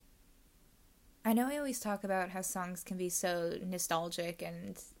I know I always talk about how songs can be so nostalgic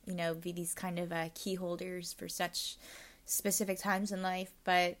and, be these kind of key holders for such specific times in life,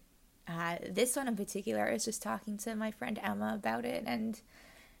 but this one in particular, I was just talking to my friend Emma about it, and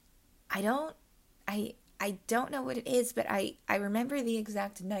I don't, I don't know what it is, but I remember the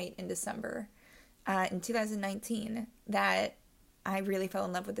exact night in December, in 2019, that I really fell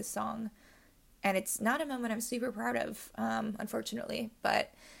in love with this song. And it's not a moment I'm super proud of, unfortunately,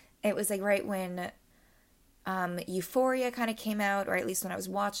 but it was like right when Euphoria kind of came out, or at least when I was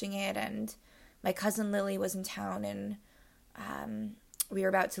watching it, and my cousin Lily was in town, and we were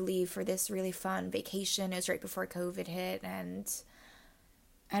about to leave for this really fun vacation. It was right before COVID hit, and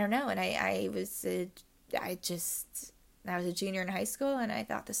I don't know, and I was a junior in high school, and I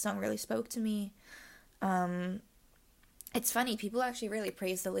thought the song really spoke to me. Um, it's funny, people actually really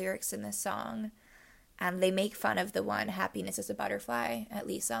praise the lyrics in this song. They make fun of the one "Happiness is a Butterfly." At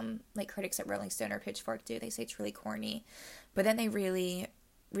least like critics at Rolling Stone or Pitchfork do. They say it's really corny, but then they really,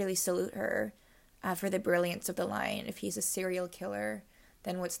 really salute her for the brilliance of the line. If he's a serial killer,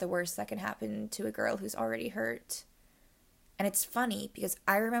 then what's the worst that can happen to a girl who's already hurt? And it's funny because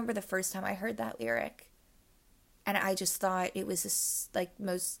I remember the first time I heard that lyric, and I just thought it was this like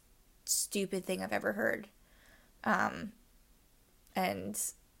most stupid thing I've ever heard. Um, and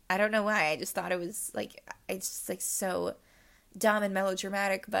I don't know why. I just thought it was like it's just like so dumb and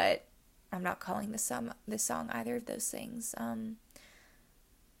melodramatic, but I'm not calling this song either of those things.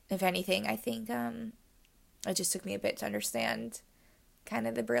 If anything, I think it just took me a bit to understand kind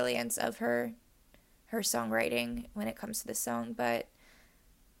of the brilliance of her songwriting when it comes to this song. But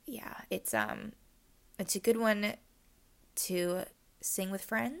yeah, it's a good one to sing with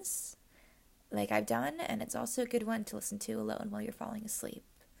friends, like I've done, and it's also a good one to listen to alone while you're falling asleep.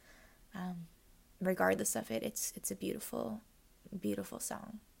 Um, Regardless of it, it's a beautiful, beautiful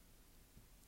song.